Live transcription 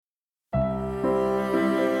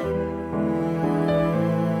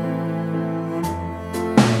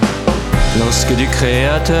Lorsque du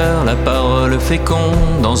Créateur, la parole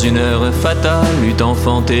féconde, dans une heure fatale, eut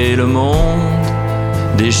enfanté le monde,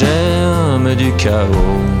 des germes du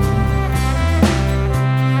chaos.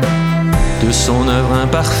 De son œuvre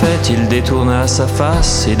imparfaite, il détourna sa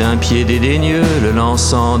face, et d'un pied dédaigneux, le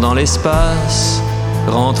lançant dans l'espace,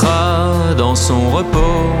 rentra dans son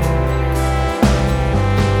repos.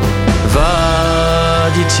 Va,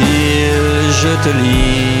 dit-il, je te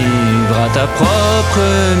livre à ta propre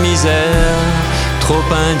misère, trop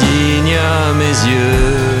indigne à mes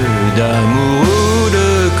yeux, d'amour ou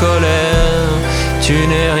de colère, tu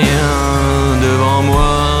n'es rien devant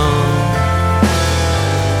moi.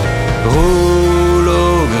 Roule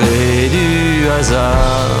au gré du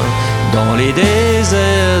hasard, dans les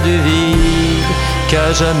déserts du vide,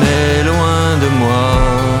 qu'à jamais loin de moi,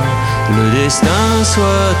 le destin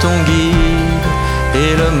soit ton guide,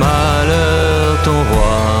 et le malheur ton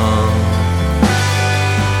roi.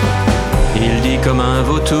 Il dit comme un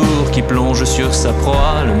vautour qui plonge sur sa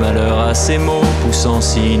proie, le malheur à ses mots pousse en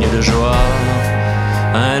signe de joie,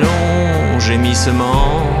 un long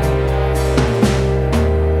gémissement.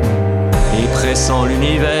 Et pressant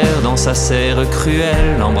l'univers dans sa serre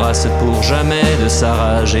cruelle, l'embrasse pour jamais de sa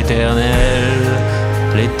rage éternelle,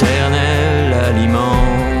 l'éternel aliment.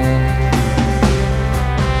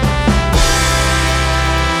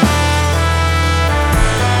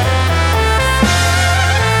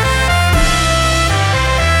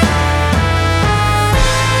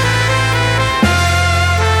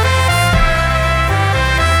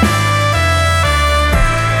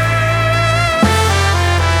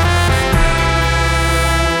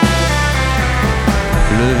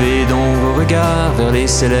 Levez donc vos regards vers les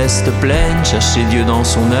célestes plaines, cherchez Dieu dans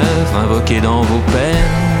son œuvre, invoquez dans vos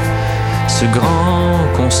peines ce grand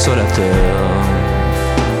consolateur.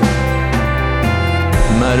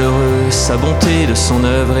 Malheureux, sa bonté de son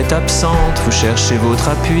œuvre est absente, vous cherchez votre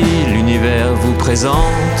appui, l'univers vous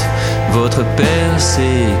présente votre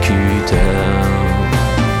persécuteur.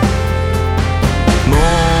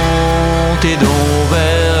 Montez donc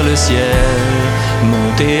vers le ciel,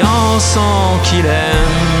 montez en sang qu'il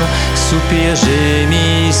aime, soupir,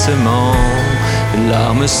 gémissement,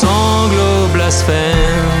 larmes, sanglots,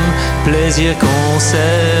 blasphème, plaisir,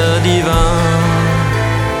 concert divin.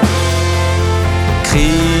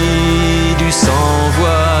 Cris du sang,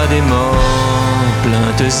 voix des morts,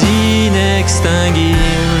 plaintes inextinguibles,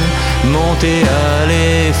 montez,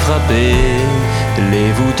 allez frapper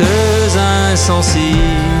les voûtes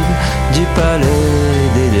insensibles du palais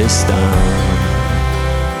des destins.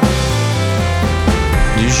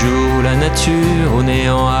 Du jour où la nature au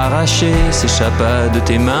néant arraché s'échappa de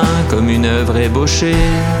tes mains comme une œuvre ébauchée,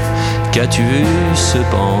 qu'as-tu vu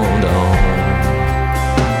cependant?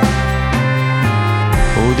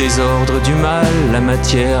 Au désordre du mal, la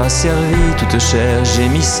matière a servi toute chair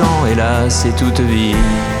gémissant, hélas, et toute vie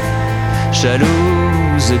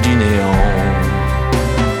jalouse du néant.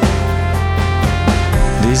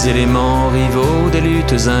 Des éléments rivaux, des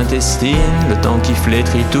luttes intestines, le temps qui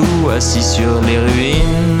flétrit tout, assis sur les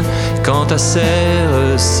ruines,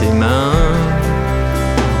 qu'entassèrent ses mains.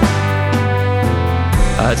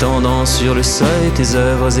 Attendant sur le seuil tes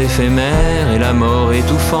œuvres éphémères, et la mort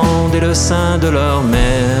étouffant dès le sein de leur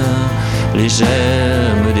mère, les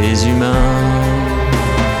germes des humains.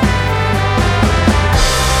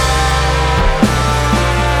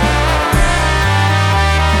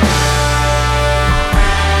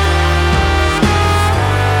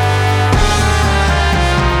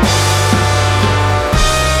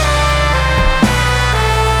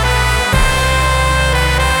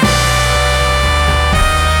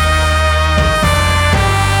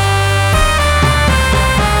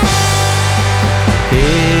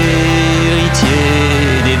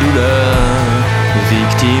 Héritier des douleurs,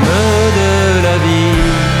 victime de la vie,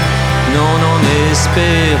 non, n'en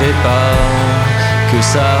espérez pas que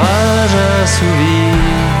sa rage assouvie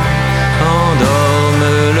endorme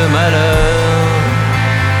le malheur,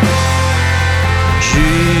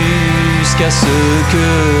 jusqu'à ce que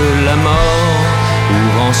la mort,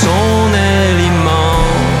 ouvrant son aile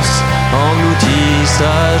immense, engloutisse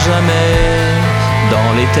à jamais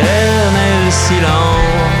dans l'éternel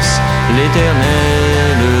silence, l'éternel